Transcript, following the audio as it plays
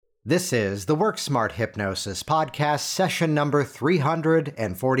This is the Work Smart Hypnosis podcast, session number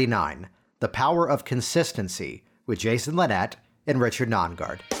 349, The Power of Consistency, with Jason Linett and Richard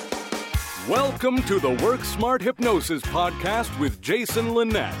Nongard. Welcome to the Work Smart Hypnosis podcast with Jason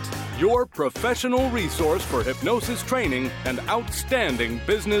Linett, your professional resource for hypnosis training and outstanding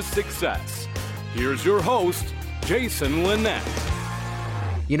business success. Here's your host, Jason Linett.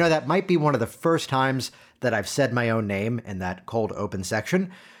 You know, that might be one of the first times that I've said my own name in that cold open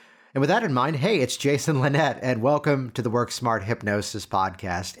section. And with that in mind, hey, it's Jason Linett, and welcome to the Work Smart Hypnosis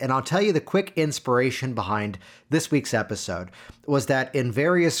podcast. And I'll tell you the quick inspiration behind this week's episode was that in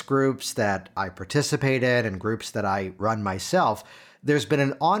various groups that I participate in and groups that I run myself, there's been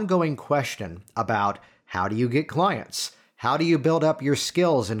an ongoing question about how do you get clients? How do you build up your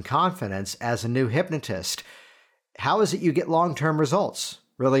skills and confidence as a new hypnotist? How is it you get long-term results,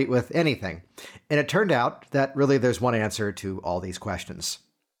 really, with anything? And it turned out that really there's one answer to all these questions.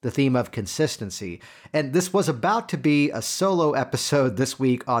 The theme of consistency. And this was about to be a solo episode this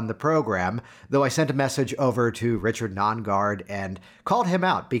week on the program, though I sent a message over to Richard Nongard and called him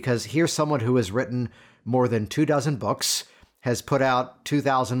out because here's someone who has written more than 24 books, has put out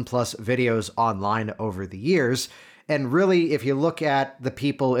 2,000 plus videos online over the years. And really, if you look at the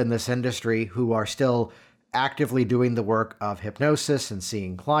people in this industry who are still actively doing the work of hypnosis and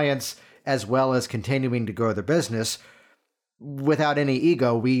seeing clients, as well as continuing to grow their business, without any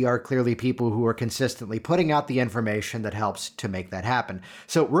ego, we are clearly people who are consistently putting out the information that helps to make that happen.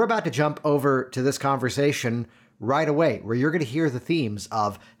 So we're about to jump over to this conversation right away, where you're going to hear the themes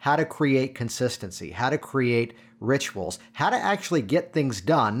of how to create consistency, how to create rituals, how to actually get things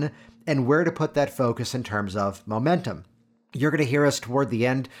done, and where to put that focus in terms of momentum. You're going to hear us toward the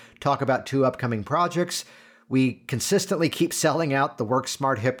end talk about 2 upcoming projects. We consistently keep selling out the Work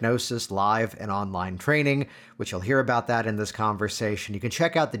Smart Hypnosis live and online training, which you'll hear about that in this conversation. You can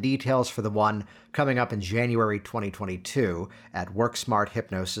check out the details for the one coming up in January 2022 at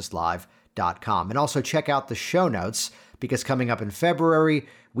WorkSmartHypnosisLive.com. And also check out the show notes, because coming up in February,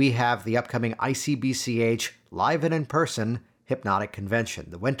 we have the upcoming ICBCH Live and In-Person Hypnotic Convention,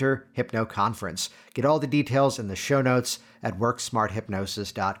 the Winter Hypno Conference. Get all the details in the show notes at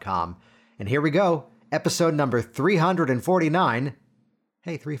WorkSmartHypnosis.com. And here we go. Episode number 349.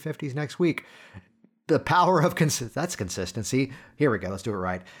 Hey, 350s next week. The power of that's consistency. Here we go. Let's do it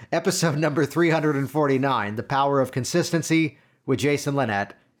right. Episode number 349. The power of consistency with Jason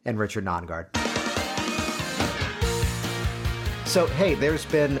Linett and Richard Nongard. So, hey, there's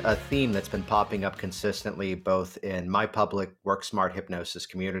been a theme that's been popping up consistently, both in my public Work Smart Hypnosis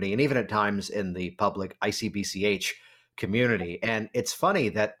community and even at times in the public ICBCH community. And it's funny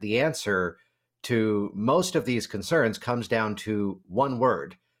that the answer to most of these concerns comes down to one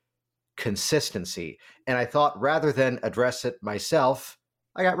word: consistency. And I thought rather than address it myself,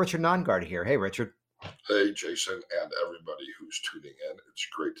 I got Richard Nongard here. Hey, Richard. Hey, Jason, and everybody who's tuning in. It's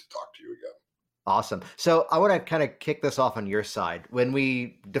great to talk to you again. Awesome. So I want to kind of kick this off on your side. When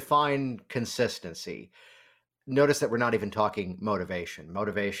we define consistency, notice that we're not even talking motivation.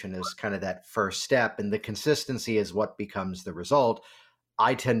 Motivation is kind of that first step, and the consistency is what becomes the result.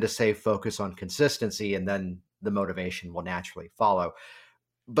 I tend to say focus on consistency, and then the motivation will naturally follow.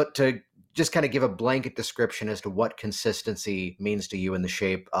 But to just kind of give a blanket description as to what consistency means to you in the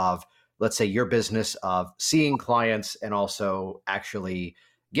shape of, let's say, your business of seeing clients and also actually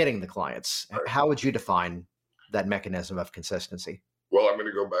getting the clients, how would you define that mechanism of consistency? Well, I'm going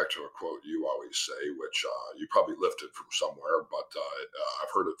to go back to a quote you always say, which you probably lifted from somewhere, but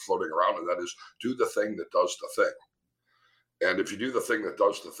I've heard it floating around, and that is, do the thing that does the thing. And if you do the thing that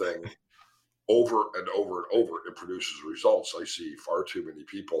does the thing over and over and over, it produces results. I see far too many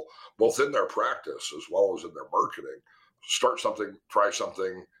people, both in their practice as well as in their marketing, start something, try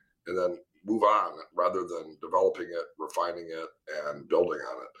something, and then move on rather than developing it, refining it, and building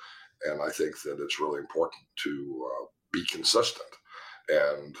on it. And I think that it's really important to be consistent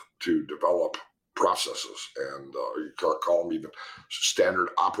and to develop processes, and you call them even standard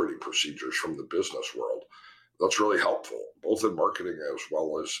operating procedures from the business world. That's really helpful, both in marketing as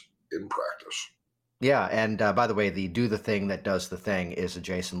well as in practice. Yeah. And by the way, the do the thing that does the thing is a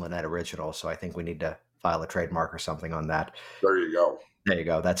Jason Linett original. So I think we need to file a trademark or something on that. There you go. There you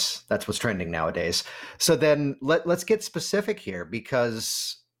go. That's what's trending nowadays. So then let's get specific here,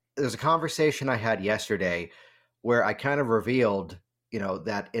 because there's a conversation I had yesterday where I kind of revealed,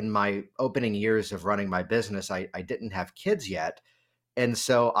 that in my opening years of running my business, I didn't have kids yet. And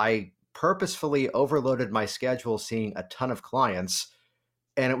so I purposefully overloaded my schedule seeing a ton of clients.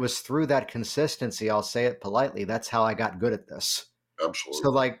 And it was through that consistency, I'll say it politely, that's how I got good at this. Absolutely. So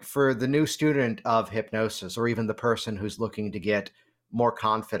like for the new student of hypnosis, or even the person who's looking to get more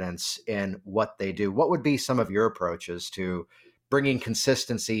confidence in what they do. What would be some of your approaches to bringing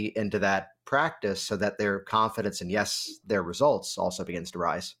consistency into that practice so that their confidence and, yes, their results also begins to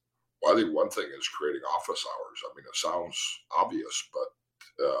rise? Well, I think one thing is creating office hours. I mean, it sounds obvious, but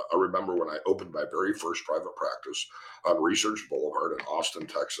I remember when I opened my very first private practice on Research Boulevard in Austin,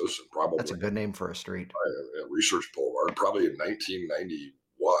 Texas, and probably That's a good name for a street. Research Boulevard, probably in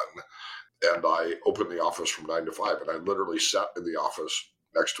 1991. And I opened the office from 9 to 5, and I literally sat in the office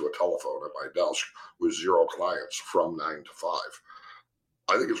next to a telephone at my desk with 0 clients from 9 to 5.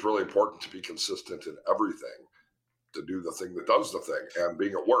 I think it's really important to be consistent in everything, to do the thing that does the thing. And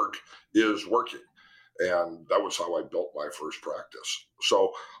being at work is working. And that was how I built my first practice.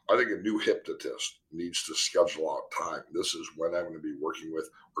 So I think a new hypnotist needs to schedule out time. This is when I'm going to be working with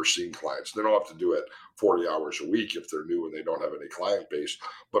or seeing clients. They don't have to do it 40 hours a week if they're new and they don't have any client base,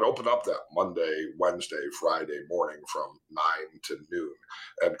 but open up that Monday, Wednesday, Friday morning from 9 to noon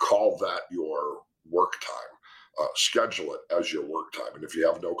and call that your work time. Schedule it as your work time. And if you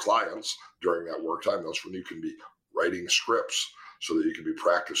have no clients during that work time, that's when you can be writing scripts so that you can be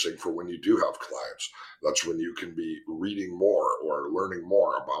practicing for when you do have clients. That's when you can be reading more or learning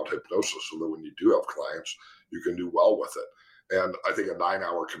more about hypnosis so that when you do have clients, you can do well with it. And I think a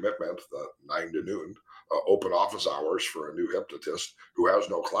 9-hour commitment, the 9 to noon, open office hours for a new hypnotist who has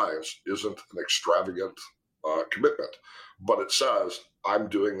no clients isn't an extravagant commitment. But it says, I'm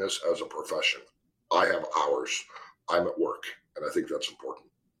doing this as a profession. I have hours. I'm at work. And I think that's important.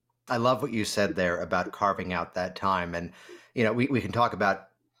 I love what you said there about carving out that time. And, we can talk about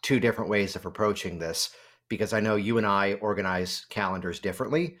 2 different ways of approaching this, because I know you and I organize calendars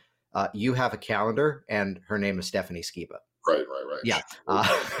differently. You have a calendar and her name is Stephanie Skiba. Right. Yeah.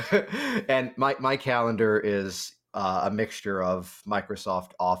 And my calendar is a mixture of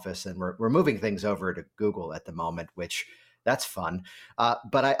Microsoft Office, and we're moving things over to Google at the moment, which that's fun.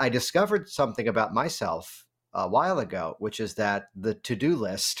 But I discovered something about myself a while ago, which is that the to-do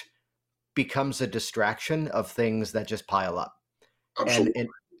list becomes a distraction of things that just pile up. Absolutely.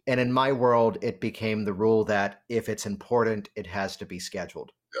 And in my world, it became the rule that if it's important, it has to be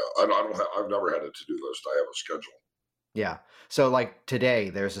scheduled. Yeah, I've never had a to-do list. I have a schedule. Yeah. So like today,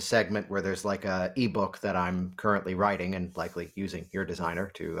 there's a segment where there's like a ebook that I'm currently writing and likely using your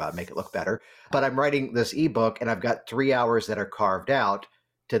designer to make it look better. But I'm writing this ebook and I've got 3 hours that are carved out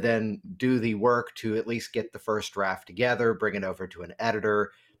to then do the work to at least get the first draft together, bring it over to an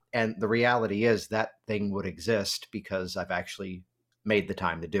editor. And the reality is that thing would exist because I've actually made the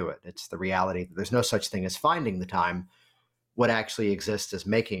time to do it. It's the reality that there's no such thing as finding the time. What actually exists is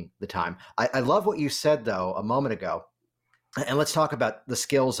making the time. I love what you said, though, a moment ago. And let's talk about the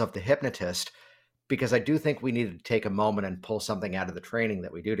skills of the hypnotist, because I do think we need to take a moment and pull something out of the training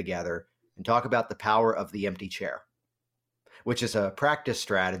that we do together and talk about the power of the empty chair, which is a practice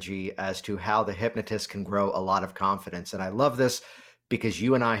strategy as to how the hypnotist can grow a lot of confidence. And I love this because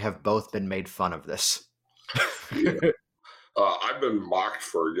you and I have both been made fun of this. Yeah. I've been mocked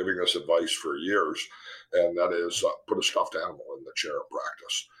for giving this advice for years, and that is put a stuffed animal in the chair and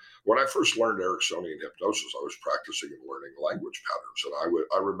practice. When I first learned Ericksonian hypnosis, I was practicing and learning language patterns. And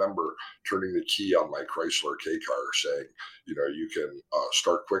I remember turning the key on my Chrysler K car saying, you can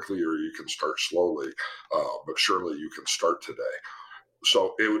start quickly or you can start slowly, but surely you can start today.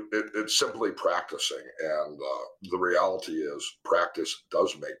 So it's simply practicing. And the reality is practice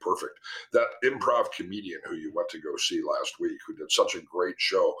does make perfect. That improv comedian who you went to go see last week, who did such a great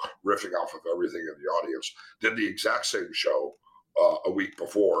show, riffing off of everything in the audience, did the exact same show a week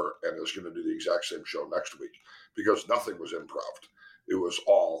before and is going to do the exact same show next week, because nothing was improv. It was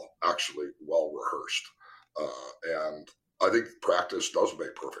all actually well rehearsed. And I think practice does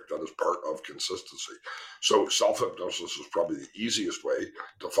make perfect. That is part of consistency. So self-hypnosis is probably the easiest way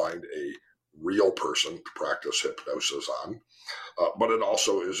to find a real person to practice hypnosis on. But it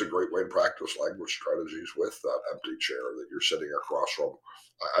also is a great way to practice language strategies with that empty chair that you're sitting across from.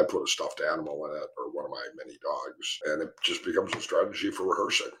 I put a stuffed animal in it or one of my mini dogs, and it just becomes a strategy for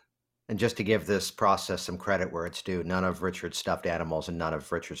rehearsing. And just to give this process some credit where it's due, none of Richard's stuffed animals and none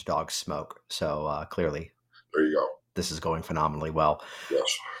of Richard's dogs smoke. So clearly, there you go. This is going phenomenally well.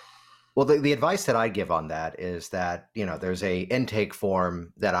 Yes. Well, the advice that I give on that is that, there's a intake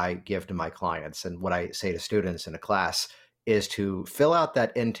form that I give to my clients. And what I say to students in a class is to fill out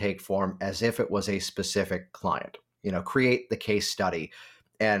that intake form as if it was a specific client, create the case study.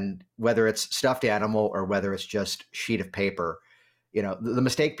 And whether it's stuffed animal or whether it's just sheet of paper, the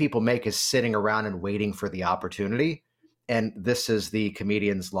mistake people make is sitting around and waiting for the opportunity. And this is the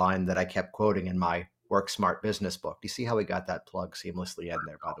comedian's line that I kept quoting in my Work Smart business book. Do you see how we got that plug seamlessly in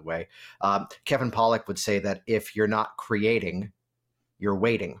there, by the way? Kevin Pollak would say that if you're not creating, you're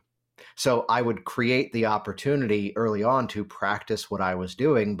waiting. So I would create the opportunity early on to practice what I was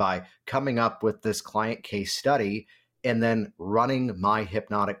doing by coming up with this client case study and then running my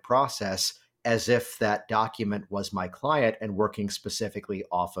hypnotic process as if that document was my client and working specifically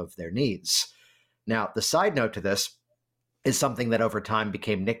off of their needs. Now, the side note to this is something that over time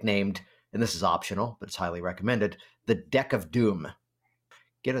became nicknamed, and this is optional, but it's highly recommended, the deck of doom.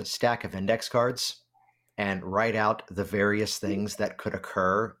 Get a stack of index cards and write out the various things that could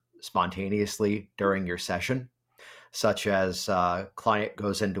occur spontaneously during your session, such as client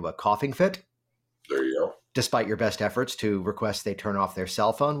goes into a coughing fit. There you go. Despite your best efforts to request they turn off their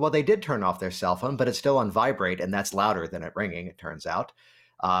cell phone. Well, they did turn off their cell phone, but it's still on vibrate, and that's louder than it ringing, it turns out.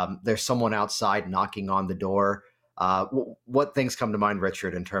 There's someone outside knocking on the door. What things come to mind,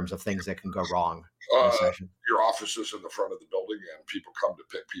 Richard, in terms of things that can go wrong in a session? Your office is in the front of the building, and people come to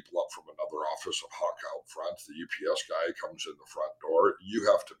pick people up from another office and honk out front. The UPS guy comes in the front door. You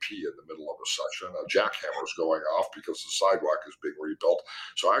have to pee in the middle of a session. A jackhammer's going off because the sidewalk is being rebuilt.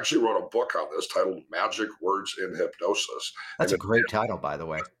 So I actually wrote a book on this titled Magic Words in Hypnosis. That's a great title, by the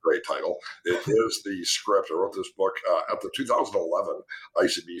way. Great title. It is the script. I wrote this book at the 2011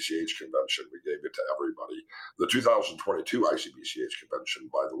 ICBCH convention. We gave it to everybody. The 2022 ICBCH convention,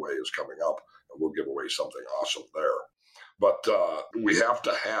 by the way, is coming up, and we'll give away something awesome there. But we have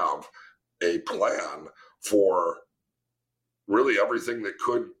to have a plan for really everything that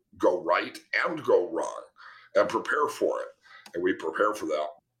could go right and go wrong and prepare for it. And we prepare for that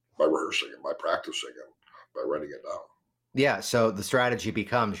by rehearsing and by practicing and by writing it down. Yeah. So the strategy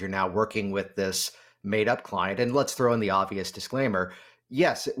becomes you're now working with this made up client. And let's throw in the obvious disclaimer.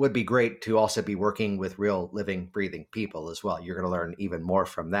 Yes, it would be great to also be working with real living, breathing people as well. You're going to learn even more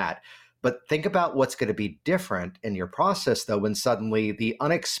from that. But think about what's going to be different in your process, though, when suddenly the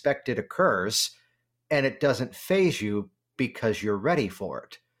unexpected occurs and it doesn't phase you because you're ready for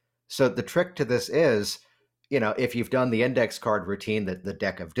it. So the trick to this is, if you've done the index card routine, the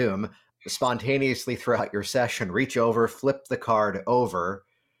deck of doom, spontaneously throughout your session, reach over, flip the card over,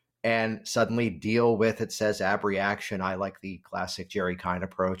 and suddenly deal with, it says ab reaction. I like the classic Jerry Kine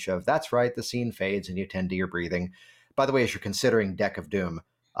approach of, that's right, the scene fades and you tend to your breathing. By the way, as you're considering deck of doom,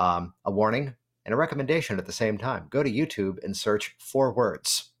 a warning and a recommendation at the same time. Go to YouTube and search 4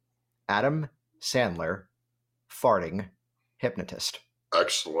 words. Adam Sandler, farting, hypnotist.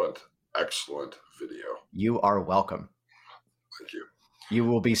 Excellent video. You are welcome. Thank you. You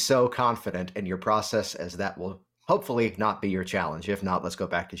will be so confident in your process as that will hopefully not be your challenge. If not, let's go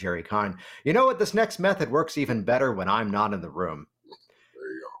back to Jerry Kine. You know what? This next method works even better when I'm not in the room.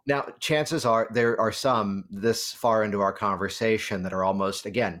 There you go. Now, chances are there are some this far into our conversation that are almost,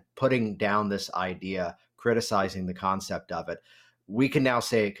 again, putting down this idea, criticizing the concept of it. We can now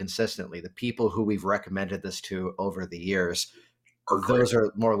say it consistently. The people who we've recommended this to over the years, those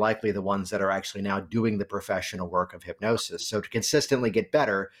are more likely the ones that are actually now doing the professional work of hypnosis. So to consistently get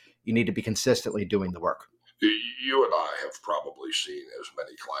better, you need to be consistently doing the work. You and I have probably seen as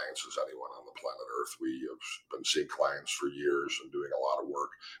many clients as anyone on the planet Earth. We have been seeing clients for years and doing a lot of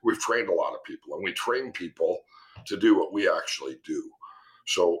work. We've trained a lot of people, and we train people to do what we actually do.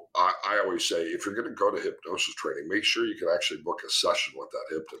 So I always say, if you're going to go to hypnosis training, make sure you can actually book a session with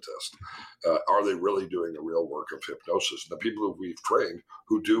that hypnotist. Are they really doing the real work of hypnosis? And the people who we've trained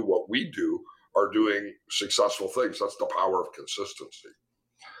who do what we do are doing successful things. That's the power of consistency.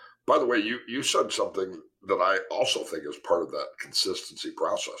 By the way, you said something that I also think is part of that consistency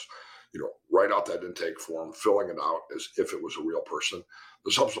process. Write out that intake form, filling it out as if it was a real person.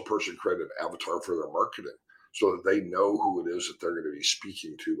 This helps the person create an avatar for their marketing so that they know who it is that they're going to be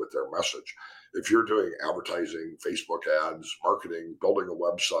speaking to with their message. If you're doing advertising, Facebook ads, marketing, building a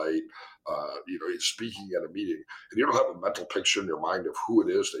website, speaking at a meeting, and you don't have a mental picture in your mind of who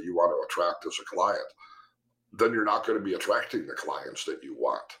it is that you want to attract as a client, then you're not going to be attracting the clients that you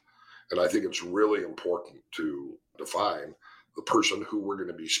want. And I think it's really important to define the person who we're going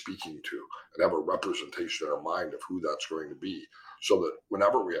to be speaking to and have a representation in our mind of who that's going to be, so that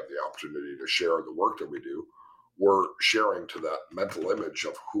whenever we have the opportunity to share the work that we do, we're sharing to that mental image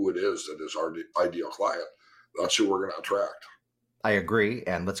of who it is that is our ideal client. That's who we're going to attract. I agree.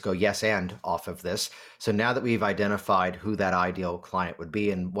 And let's go yes and off of this. So now that we've identified who that ideal client would be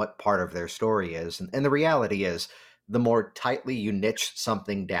and what part of their story is, and the reality is, the more tightly you niche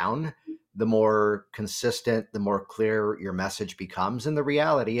something down, the more consistent, the more clear your message becomes. And the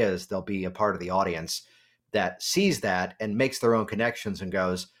reality is there'll be a part of the audience that sees that and makes their own connections and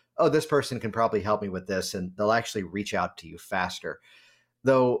goes, oh, this person can probably help me with this. And they'll actually reach out to you faster.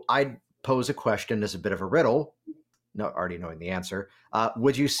 Though I'd pose a question as a bit of a riddle. already knowing the answer,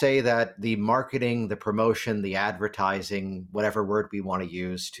 would you say that the marketing, the promotion, the advertising, whatever word we want to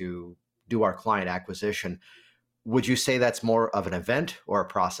use to do our client acquisition, would you say that's more of an event or a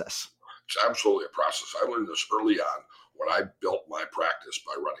process? It's absolutely a process. I learned this early on when I built my practice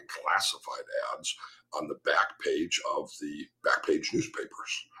by running classified ads on the back page of the back page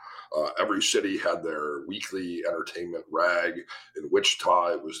newspapers. Every city had their weekly entertainment rag. In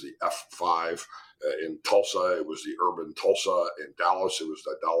Wichita, it was the F5. In Tulsa, it was the Urban Tulsa. In Dallas, it was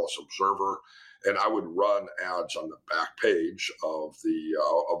the Dallas Observer. And I would run ads on the back page of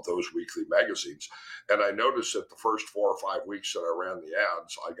those weekly magazines. And I noticed that the first 4 or 5 weeks that I ran the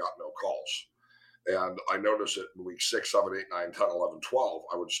ads, I got no calls. And I noticed that in week 6, 7, 8, 9, 10, 11, 12,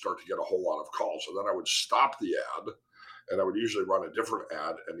 I would start to get a whole lot of calls. And then I would stop the ad, and I would usually run a different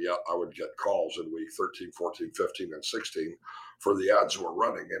ad, and yet I would get calls in week 13, 14, 15, and 16 for the ads we're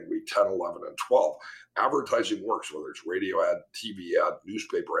running in week 10, 11, and 12. Advertising works, whether it's radio ad, TV ad,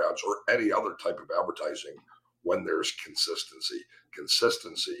 newspaper ads, or any other type of advertising when there's consistency.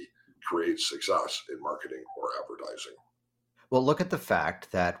 Consistency creates success in marketing or advertising. Well, look at the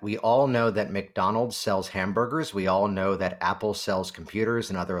fact that we all know that McDonald's sells hamburgers. We all know that Apple sells computers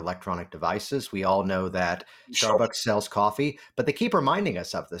and other electronic devices. We all know that Starbucks sells coffee, but they keep reminding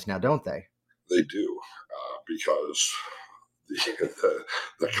us of this now, don't they? They do, because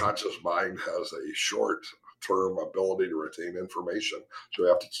the conscious mind has a short-term ability to retain information. So we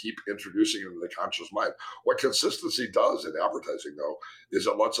have to keep introducing it into the conscious mind. What consistency does in advertising, though, is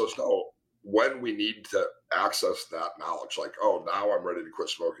it lets us know when we need to access that knowledge, like, oh, now I'm ready to quit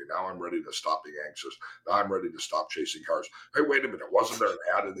smoking. Now I'm ready to stop being anxious. Now I'm ready to stop chasing cars. Hey, wait a minute. Wasn't there an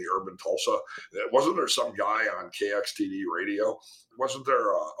ad in the Urban Tulsa? Wasn't there some guy on KXTD radio? Wasn't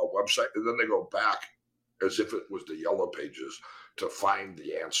there a website? And then they go back as if it was the yellow pages to find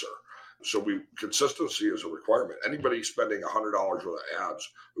the answer. So consistency is a requirement. Anybody spending $100 worth of ads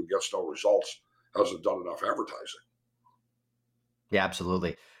who gets no results hasn't done enough advertising. Yeah,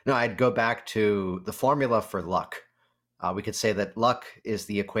 absolutely. No, I'd go back to the formula for luck. We could say that luck is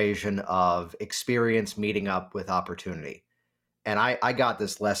the equation of experience meeting up with opportunity. And I got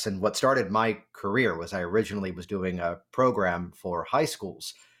this lesson. What started my career was I originally was doing a program for high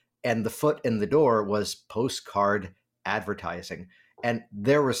schools, and the foot in the door was postcard advertising. And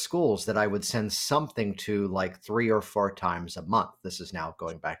there were schools that I would send something to like 3 or 4 times a month. This is now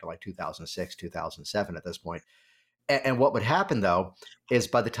going back to like 2006, 2007 at this point. And what would happen, though, is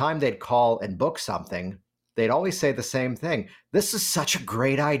by the time they'd call and book something, they'd always say the same thing. This is such a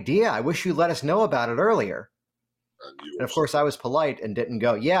great idea. I wish you let us know about it earlier. And of course, I was polite and didn't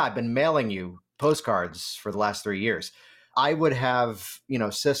go, yeah, I've been mailing you postcards for the last 3 years. I would have,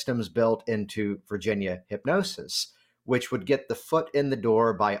 systems built into Virginia Hypnosis, which would get the foot in the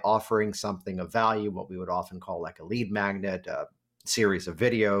door by offering something of value, what we would often call like a lead magnet, series of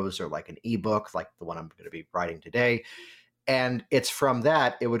videos, or like an ebook, like the one I'm going to be writing today. And it's from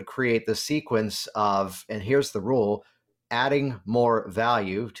that, it would create the sequence of, and here's the rule, adding more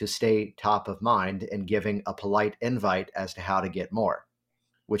value to stay top of mind and giving a polite invite as to how to get more,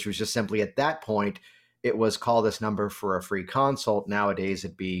 which was just simply at that point, it was call this number for a free consult. Nowadays,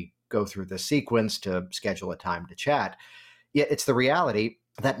 it'd be go through the sequence to schedule a time to chat. Yet it's the reality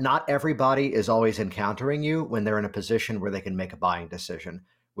that not everybody is always encountering you when they're in a position where they can make a buying decision,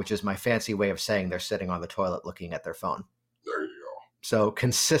 which is my fancy way of saying they're sitting on the toilet looking at their phone. There you go. So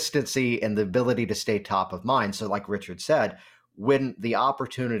consistency and the ability to stay top of mind. So like Richard said, when the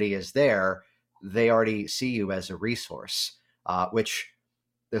opportunity is there, they already see you as a resource, which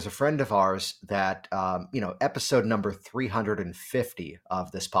there's a friend of ours that, episode number 350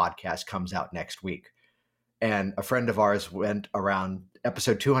 of this podcast comes out next week. And a friend of ours went around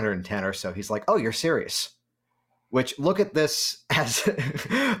episode 210 or so. He's like, "Oh, you're serious?" Which look at this as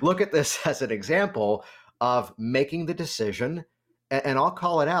an example of making the decision. And I'll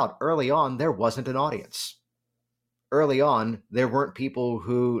call it out. Early on, there wasn't an audience. Early on, there weren't people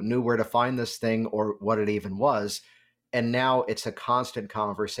who knew where to find this thing or what it even was. And now it's a constant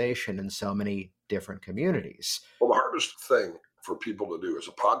conversation in so many different communities. Well, the hardest thing for people to do is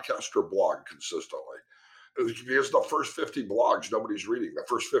a podcast or blog consistently. Because the first 50 blogs, nobody's reading. The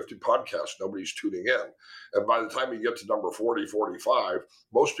first 50 podcasts, nobody's tuning in. And by the time you get to number 40, 45,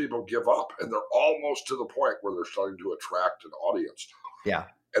 most people give up. And they're almost to the point where they're starting to attract an audience. Yeah.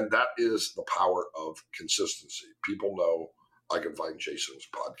 And that is the power of consistency. People know I can find Jason's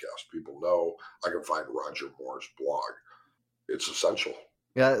podcast. People know I can find Roger Moore's blog. It's essential.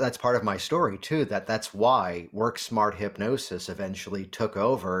 Yeah, that's part of my story, too. That's why Work Smart Hypnosis eventually took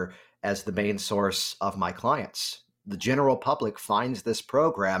over as the main source of my clients. The general public finds this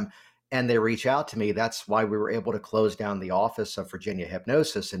program and they reach out to me. That's why we were able to close down the office of Virginia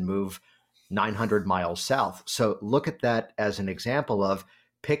Hypnosis and move 900 miles south. So look at that as an example of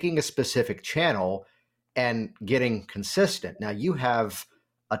picking a specific channel and getting consistent. Now, you have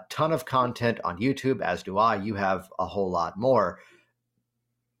a ton of content on YouTube, as do I. You have a whole lot more.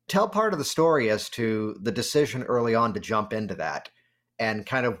 Tell part of the story as to the decision early on to jump into that and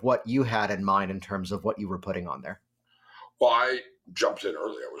kind of what you had in mind in terms of what you were putting on there. Well, I jumped in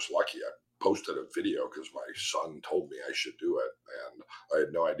early. I was lucky. I posted a video because my son told me I should do it. And I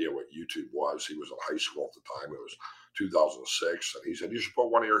had no idea what YouTube was. He was in high school at the time. It was 2006. And he said, you should put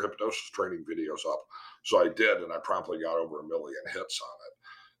one of your hypnosis training videos up. So I did. And I promptly got over 1 million hits on it.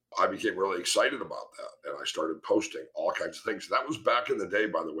 I became really excited about that. And I started posting all kinds of things. That was back in the day,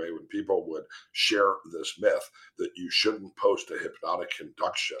 by the way, when people would share this myth that you shouldn't post a hypnotic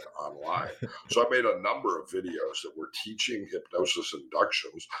induction online. So I made a number of videos that were teaching hypnosis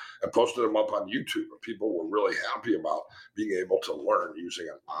inductions and posted them up on YouTube. And people were really happy about being able to learn using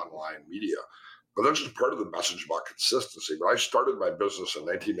an online media. But that's just part of the message about consistency. When I started my business in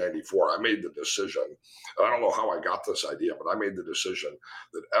 1994, I made the decision, and I don't know how I got this idea, but I made the decision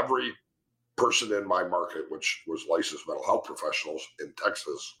that every person in my market, which was licensed mental health professionals in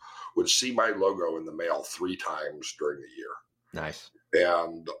Texas, would see my logo in the mail 3 times during the year. Nice.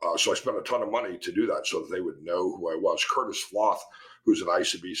 And so I spent a ton of money to do that so that they would know who I was. Curtis Floth, who's an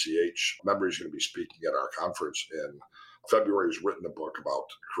ICBCH member, is going to be speaking at our conference in February. Has written a book about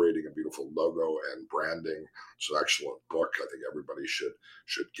creating a beautiful logo and branding. It's an excellent book. I think everybody should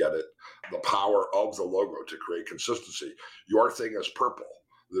get it. The power of the logo to create consistency. Your thing is purple.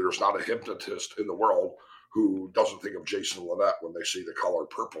 There's not a hypnotist in the world who doesn't think of Jason Linett when they see the color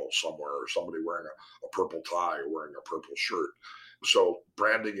purple somewhere, or somebody wearing a purple tie or wearing a purple shirt. So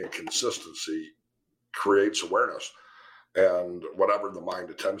branding and consistency creates awareness. And whatever the mind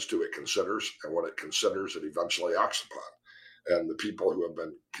attends to, it considers, and what it considers, it eventually acts upon. And the people who have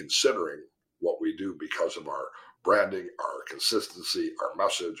been considering what we do because of our branding, our consistency, our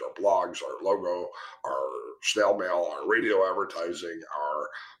message, our blogs, our logo, our snail mail, our radio advertising, our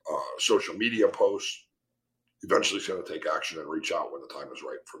social media posts, eventually it's going to take action and reach out when the time is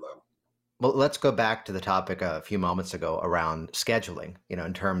right for them. Well, let's go back to the topic a few moments ago around scheduling,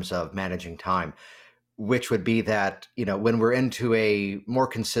 in terms of managing time, which would be that, when we're into a more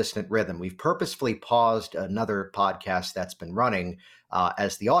consistent rhythm, we've purposefully paused another podcast that's been running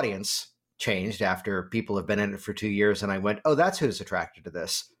as the audience changed after people have been in it for 2 years. And I went, oh, that's who's attracted to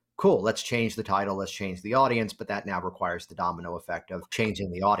this. Cool. Let's change the title. Let's change the audience. But that now requires the domino effect of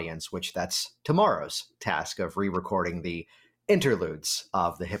changing the audience, which that's tomorrow's task of re-recording the interludes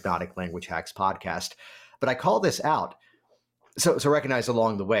of the Hypnotic Language Hacks podcast. But I call this out. So recognize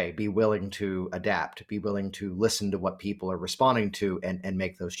along the way, be willing to adapt, be willing to listen to what people are responding to and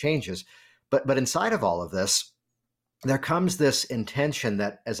make those changes. But inside of all of this, there comes this intention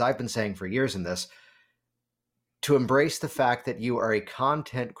that, as I've been saying for years in this, to embrace the fact that you are a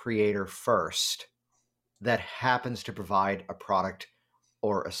content creator first that happens to provide a product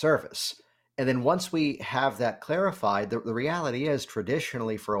or a service. And then once we have that clarified, the reality is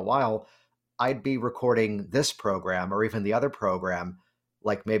traditionally for a while, I'd be recording this program or even the other program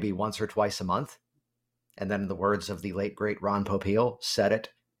like maybe once or twice a month. And then in the words of the late, great Ron Popeil, set it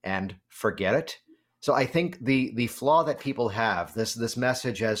and forget it. So I think the flaw that people have, this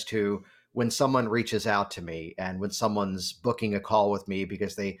message as to when someone reaches out to me and when someone's booking a call with me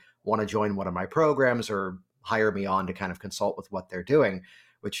because they want to join one of my programs or hire me on to kind of consult with what they're doing,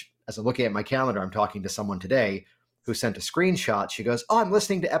 which as I'm looking at my calendar, I'm talking to someone today who sent a screenshot. She goes, oh, I'm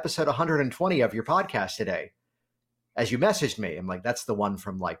listening to episode 120 of your podcast today. As you messaged me, I'm like, that's the one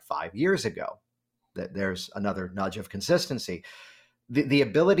from like 5 years ago. That there's another nudge of consistency. The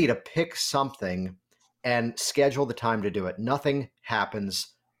ability to pick something and schedule the time to do it. Nothing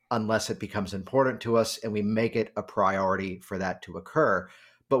happens unless it becomes important to us and we make it a priority for that to occur.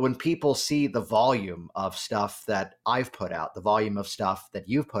 But when people see the volume of stuff that I've put out, the volume of stuff that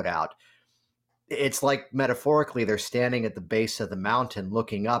you've put out, it's like metaphorically, they're standing at the base of the mountain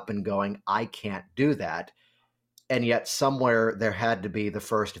looking up and going, I can't do that. And yet somewhere there had to be the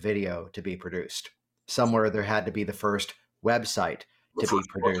first video to be produced. Somewhere there had to be the first website to be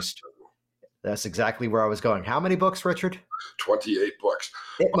produced. That's exactly where I was going. How many books, Richard? 28 books.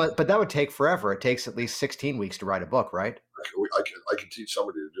 But that would take forever. It takes at least 16 weeks to write a book, right? I can teach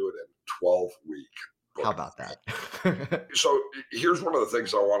somebody to do it in 12-week book. How about that? So here's one of the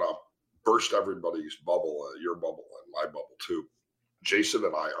things I want to burst everybody's bubble, your bubble and my bubble too. Jason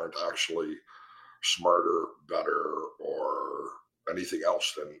and I aren't actually smarter, better, or anything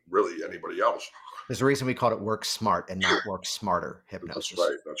else than really anybody else. There's a reason we called it work smart and not work smarter That's hypnosis.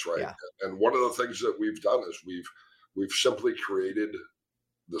 right. That's right. Yeah. And one of the things that we've done is we've simply created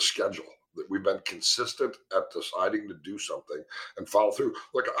the schedule that we've been consistent at deciding to do something and follow through.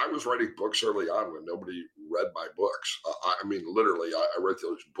 Look, I was writing books early on when nobody read my books. I mean, literally, I read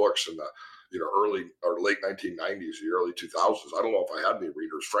those books in the early or late 1990s, the early 2000s. I don't know if I had any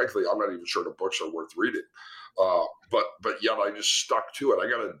readers. Frankly, I'm not even sure the books are worth reading. But yet I just stuck to it. I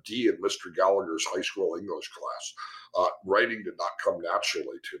got a D in Mr. Gallagher's high school English class. Writing did not come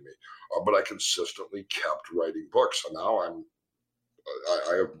naturally to me, but I consistently kept writing books, and now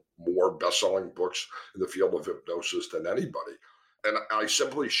I have more best-selling books in the field of hypnosis than anybody. And I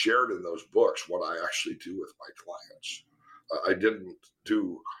simply shared in those books what I actually do with my clients. I didn't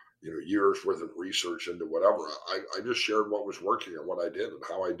do years worth of research into whatever. I just shared what was working and what I did and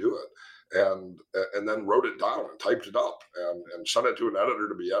how I do it, and then wrote it down and typed it up and sent it to an editor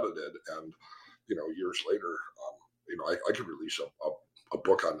to be edited. And years later, I could release a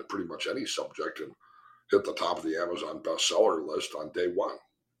book on pretty much any subject and hit the top of the Amazon bestseller list on day one.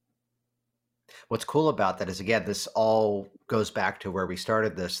 What's cool about that is, again, this all goes back to where we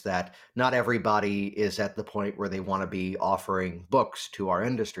started this, that not everybody is at the point where they want to be offering books to our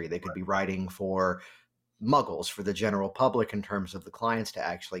industry. They could be writing for muggles, for the general public in terms of the clients to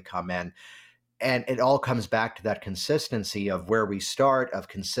actually come in. And it all comes back to that consistency of where we start, of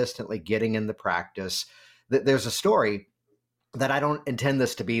consistently getting in the practice. There's a story that I don't intend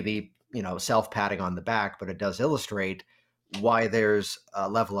this to be the self-patting on the back, but it does illustrate why there's a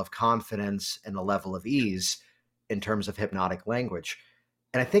level of confidence and a level of ease in terms of hypnotic language.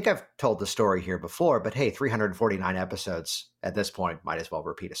 And I think I've told the story here before, but hey, 349 episodes at this point, might as well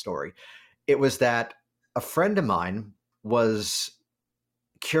repeat a story. It was that a friend of mine was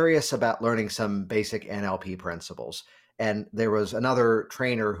curious about learning some basic NLP principles. And there was another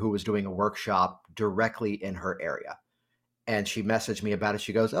trainer who was doing a workshop directly in her area. And she messaged me about it.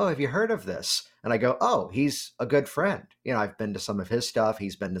 She goes, "Oh, have you heard of this?" And I go, "Oh, he's a good friend. I've been to some of his stuff.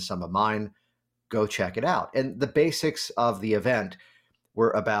 He's been to some of mine. Go check it out." And the basics of the event were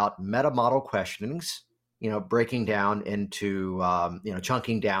about meta model questionings, breaking down into,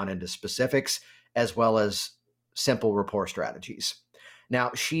 chunking down into specifics, as well as simple rapport strategies.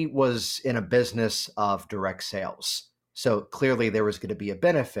 Now, she was in a business of direct sales. So clearly there was going to be a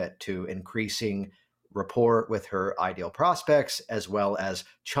benefit to increasing rapport with her ideal prospects, as well as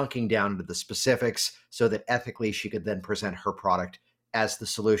chunking down into the specifics so that ethically she could then present her product as the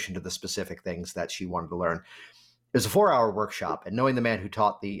solution to the specific things that she wanted to learn. It was a 4-hour workshop, and knowing the man who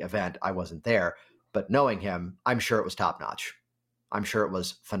taught the event, I wasn't there, but knowing him, I'm sure it was top notch. I'm sure it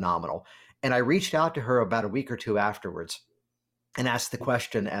was phenomenal. And I reached out to her about a week or two afterwards and asked the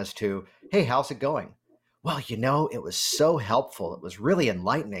question as to, "Hey, how's it going?" "Well, it was so helpful. It was really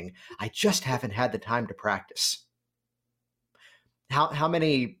enlightening. I just haven't had the time to practice." How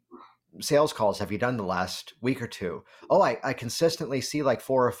many sales calls have you done the last week or two? "Oh, I consistently see like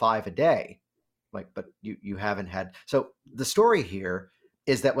 4 or 5 a day." But you haven't had. So the story here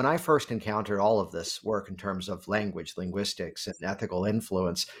is that when I first encountered all of this work in terms of language, linguistics, and ethical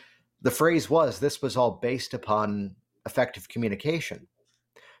influence, the phrase was, this was all based upon effective communication.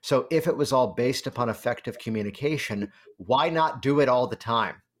 So if it was all based upon effective communication, why not do it all the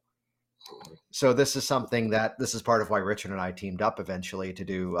time? So this is part of why Richard and I teamed up eventually to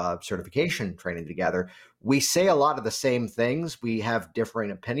do certification training together. We say a lot of the same things. We have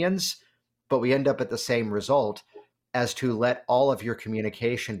differing opinions, but we end up at the same result, as to let all of your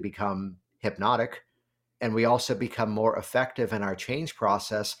communication become hypnotic. And we also become more effective in our change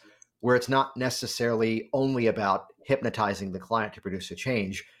process, where it's not necessarily only about hypnotizing the client to produce a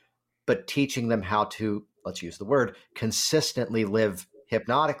change, but teaching them how to, let's use the word, consistently live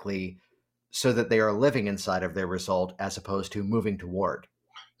hypnotically so that they are living inside of their result as opposed to moving toward.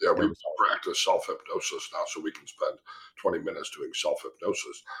 Yeah, we practice self-hypnosis now, so we can spend 20 minutes doing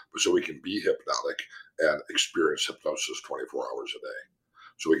self-hypnosis, but so we can be hypnotic and experience hypnosis 24 hours a day.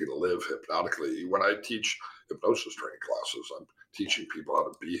 So we can live hypnotically. When I teach hypnosis training classes, I'm teaching people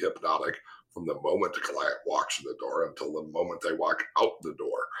how to be hypnotic from the moment the client walks in the door until the moment they walk out the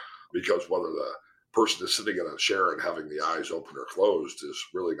door. Because whether the person is sitting in a chair and having the eyes open or closed is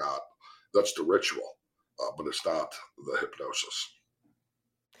really not, that's the ritual, but it's not the hypnosis.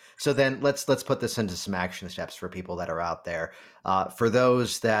 So then let's put this into some action steps for people that are out there. For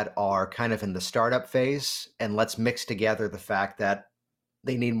those that are kind of in the startup phase, and let's mix together the fact that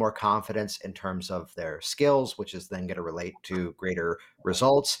they need more confidence in terms of their skills, which is then going to relate to greater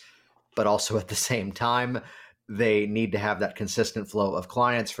results, but also at the same time, they need to have that consistent flow of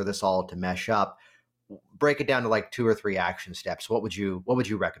clients for this all to mesh up. break it down to like 2 or 3 action steps. What would you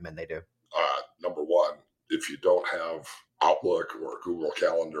recommend they do? Number one, if you don't have Outlook or Google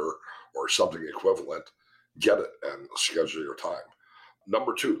Calendar or something equivalent, get it and schedule your time.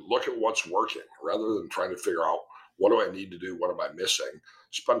 Number two, look at what's working rather than trying to figure out what do I need to do, what am I missing.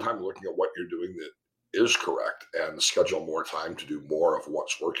 Spend time looking at what you're doing that is correct and schedule more time to do more of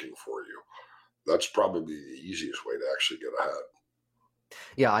what's working for you. That's probably the easiest way to actually get ahead.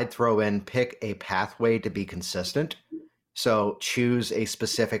 Yeah, I'd throw in pick a pathway to be consistent. So choose a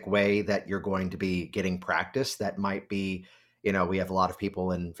specific way that you're going to be getting practice. That might be, we have a lot of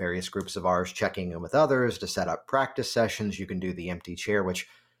people in various groups of ours checking in with others to set up practice sessions. You can do the empty chair, which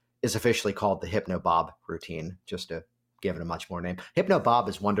is officially called the Hypno-Bob routine, just to give it a much more name. Hypno-Bob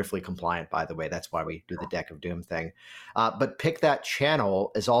is wonderfully compliant, by the way. That's why we do the Deck of Doom thing. But pick that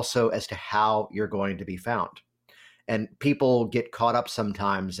channel is also as to how you're going to be found. And people get caught up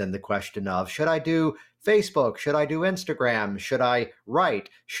sometimes in the question of, should I do Facebook? Should I do Instagram? Should I write?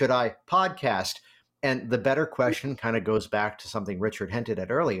 Should I podcast? And the better question kind of goes back to something Richard hinted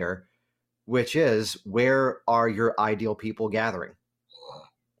at earlier, which is, where are your ideal people gathering?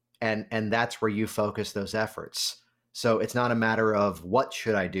 And that's where you focus those efforts. So it's not a matter of what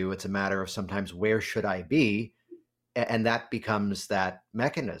should I do? It's a matter of sometimes where should I be? And that becomes that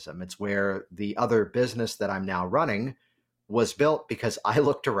mechanism. It's where the other business that I'm now running was built because I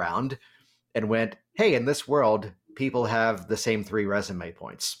looked around and went, hey, in this world, people have the same 3 resume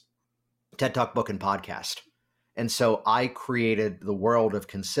points: TED Talk, book, and podcast. And so I created the world of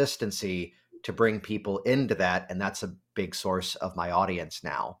consistency to bring people into that. And that's a big source of my audience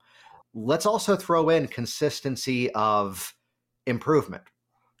now. Let's also throw in consistency of improvement.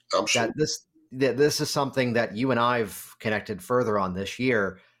 Absolutely. This is something that you and I've connected further on this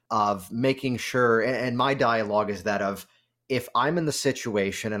year, of making sure, and my dialogue is that of, if I'm in the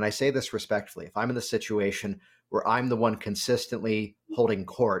situation, and I say this respectfully, if I'm in the situation where I'm the one consistently holding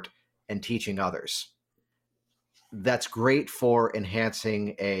court and teaching others, that's great for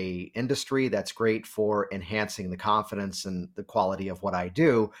enhancing a industry. That's great for enhancing the confidence and the quality of what I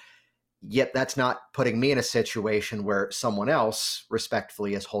do. Yet that's not putting me in a situation where someone else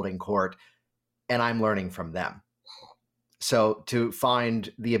respectfully is holding court and I'm learning from them. So to find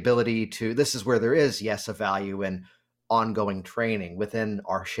the ability to, this is where there is, yes, a value in ongoing training within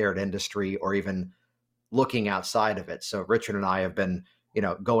our shared industry or even looking outside of it. So Richard and I have been,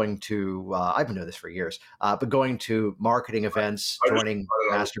 going to, I've been doing this for years, but going to marketing events, joining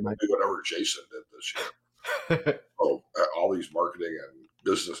mastermind. Do whatever Jason did this year. All these marketing and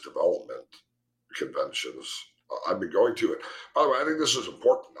business development conventions. I've been going to it. By the way, I think this is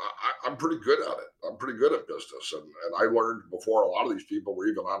important. I'm pretty good at it. I'm pretty good at business. And I learned before a lot of these people were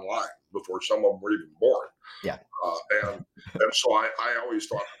even online, before some of them were even born. Yeah. And so I always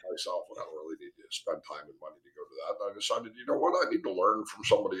thought to myself, well, I don't really need to spend time and money to go to that. And I decided, you know what? I need to learn from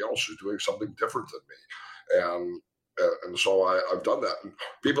somebody else who's doing something different than me. And so I've done that. And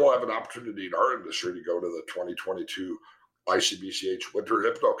people have an opportunity in our industry to go to the 2022 ICBCH Winter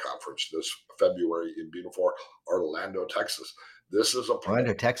Hypno Conference this February in beautiful Orlando, Texas. This is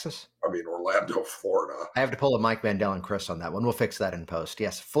Orlando, Texas? Orlando, Florida. I have to pull a Mike Mandel and Chris on that one. We'll fix that in post.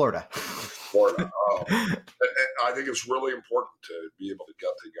 Yes, Florida. Florida. I think it's really important to be able to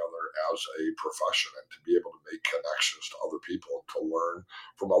get together as a profession and to be able to make connections to other people and to learn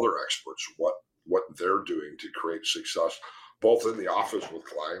from other experts what they're doing to create success, both in the office with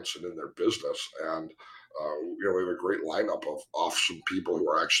clients and in their business. And we have a great lineup of awesome people who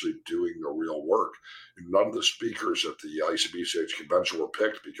are actually doing the real work. None of the speakers at the ICBCH convention were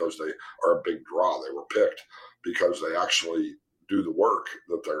picked because they are a big draw. They were picked because they actually do the work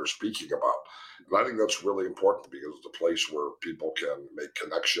that they're speaking about. And I think that's really important because it's a place where people can make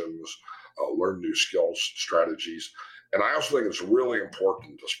connections, learn new skills, strategies. And I also think it's really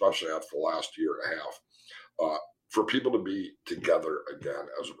important, especially after the last year and a half, for people to be together again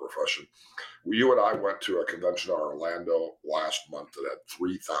as a profession. You and I went to a convention in Orlando last month that had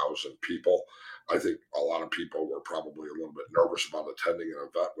 3,000 people. I think a lot of people were probably a little bit nervous about attending an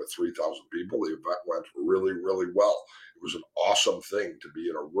event with 3,000 people. The event went really, really well. It was an awesome thing to be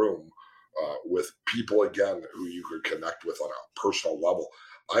in a room with people again who you could connect with on a personal level.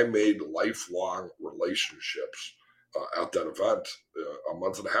 I made lifelong relationships at that event a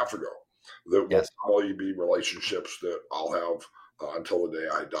month and a half ago. That will probably be relationships that I'll have until the day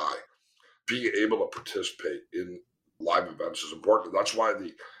I die. Being able to participate in live events is important. That's why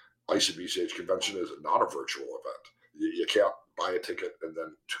the ICBCH convention is not a virtual event. You can't buy a ticket and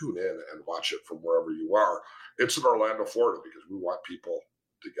then tune in and watch it from wherever you are. It's in Orlando, Florida, because we want people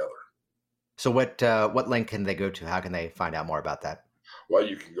together. So what link can they go to? How can they find out more about that? Well,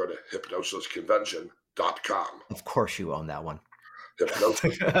 you can go to hypnosisconvention.com. Of course you own that one.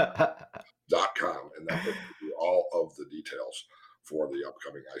 Hypnosis.com, and that will give you all of the details for the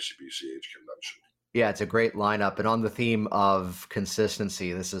upcoming ICBCH convention. Yeah, it's a great lineup. And on the theme of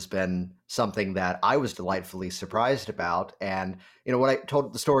consistency, this has been something that I was delightfully surprised about. And, what I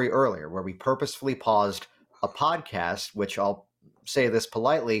told the story earlier, where we purposefully paused a podcast, which I'll say this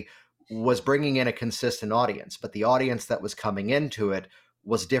politely, was bringing in a consistent audience. But the audience that was coming into it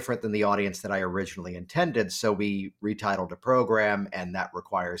was different than the audience that I originally intended. So we retitled a program, and that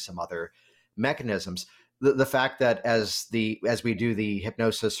requires some other mechanisms. The fact that as we do the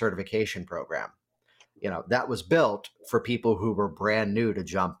hypnosis certification program, that was built for people who were brand new to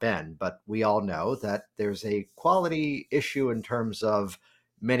jump in. But we all know that there's a quality issue in terms of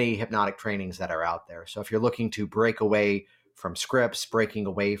many hypnotic trainings that are out there. So if you're looking to break away from scripts, breaking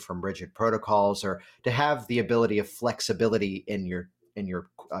away from rigid protocols, or to have the ability of flexibility in your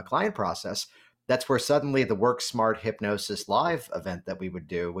client process, that's where suddenly the Work Smart Hypnosis Live event that we would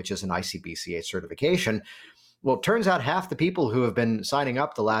do, which is an ICBCH certification, well, it turns out half the people who have been signing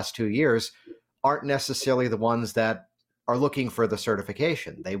up the last 2 years aren't necessarily the ones that are looking for the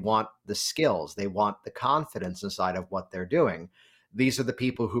certification. They want the skills. They want the confidence inside of what they're doing. These are the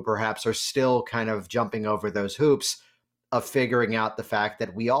people who perhaps are still kind of jumping over those hoops of figuring out the fact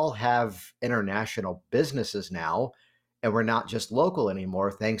that we all have international businesses now, and we're not just local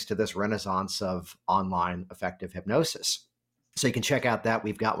anymore, thanks to this renaissance of online effective hypnosis. So you can check out that.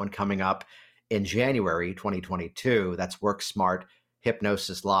 We've got one coming up in January 2022. That's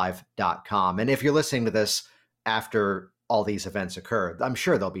WorkSmartHypnosisLive.com. And if you're listening to this after all these events occur, I'm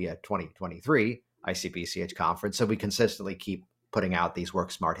sure there'll be a 2023 ICBCH conference. So we consistently keep putting out these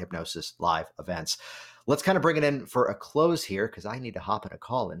Work Smart Hypnosis Live events. Let's kind of bring it in for a close here, because I need to hop in a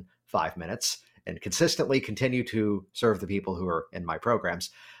call in 5 minutes and consistently continue to serve the people who are in my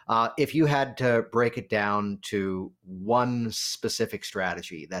programs. If you had to break it down to one specific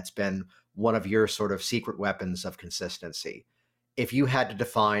strategy that's been one of your sort of secret weapons of consistency, if you had to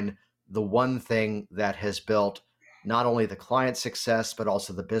define the one thing that has built not only the client success, but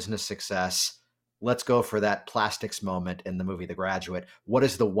also the business success, let's go for that plastics moment in the movie The Graduate. What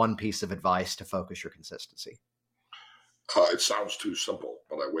is the one piece of advice to focus your consistency? It sounds too simple,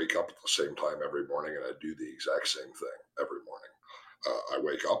 but I wake up at the same time every morning, and I do the exact same thing every morning. I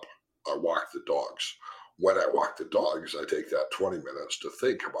wake up, I walk the dogs. When I walk the dogs, I take that 20 minutes to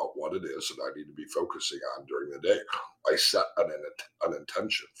think about what it is that I need to be focusing on during the day. I set an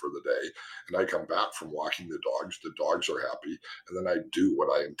intention for the day, and I come back from walking the dogs are happy, and then I do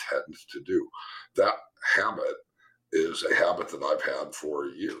what I intend to do. That habit is a habit that I've had for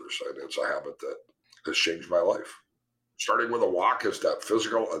years, and it's a habit that has changed my life. Starting with a walk is that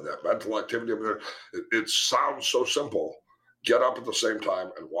physical and that mental activity. I mean, it sounds so simple. Get up at the same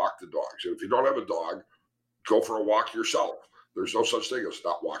time and walk the dogs. And if you don't have a dog, go for a walk yourself. There's no such thing as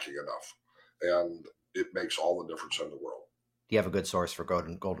not walking enough. And it makes all the difference in the world. You have a good source for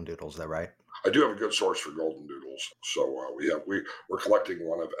golden doodles, though, right? I do have a good source for golden doodles. So we're collecting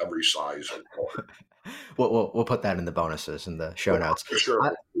one of every size and color. We'll put that in the bonuses in the show notes. For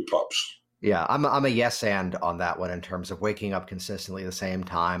sure, pups. Yeah, I'm a yes and on that one in terms of waking up consistently at the same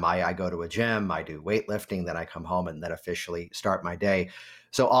time. I go to a gym, I do weightlifting, then I come home and then officially start my day.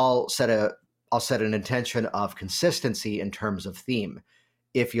 So I'll set an intention of consistency in terms of theme.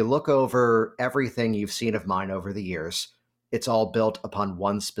 If you look over everything you've seen of mine over the years, it's all built upon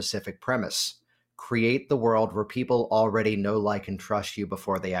one specific premise. Create the world where people already know, like, and trust you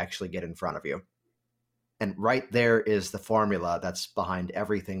before they actually get in front of you. And right there is the formula that's behind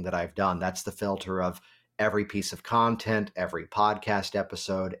everything that I've done. That's the filter of every piece of content, every podcast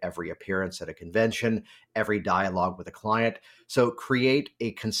episode, every appearance at a convention, every dialogue with a client. So create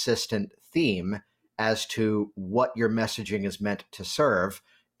a consistent theme as to what your messaging is meant to serve.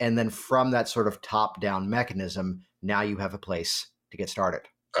 And then from that sort of top-down mechanism, now you have a place to get started.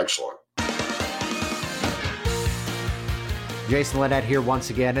 Excellent. Jason Linett here once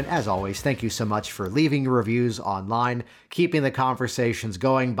again, and as always, thank you so much for leaving your reviews online, keeping the conversations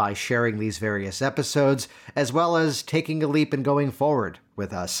going by sharing these various episodes, as well as taking a leap and going forward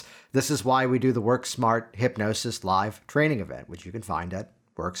with us. This is why we do the Work Smart Hypnosis Live training event, which you can find at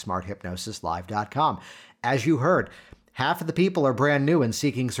WorkSmartHypnosisLive.com. As you heard, half of the people are brand new and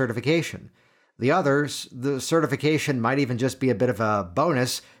seeking certification. The others, the certification might even just be a bit of a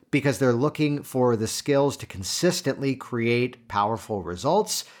bonus because they're looking for the skills to consistently create powerful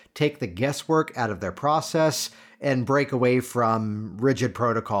results, take the guesswork out of their process, and break away from rigid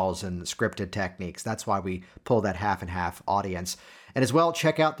protocols and scripted techniques. That's why we pull that half and half audience. And as well,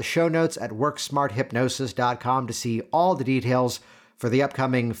 check out the show notes at WorkSmartHypnosis.com to see all the details for the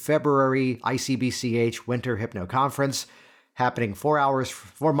upcoming February ICBCH Winter Hypno Conference, happening 4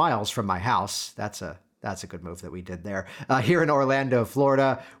 miles from my house. That's a good move that we did there. Here in Orlando,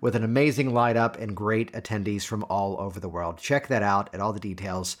 Florida, with an amazing lineup and great attendees from all over the world. Check that out and all the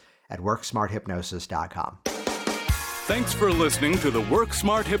details at WorkSmartHypnosis.com. Thanks for listening to the Work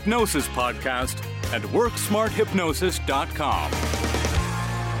Smart Hypnosis podcast at WorkSmartHypnosis.com.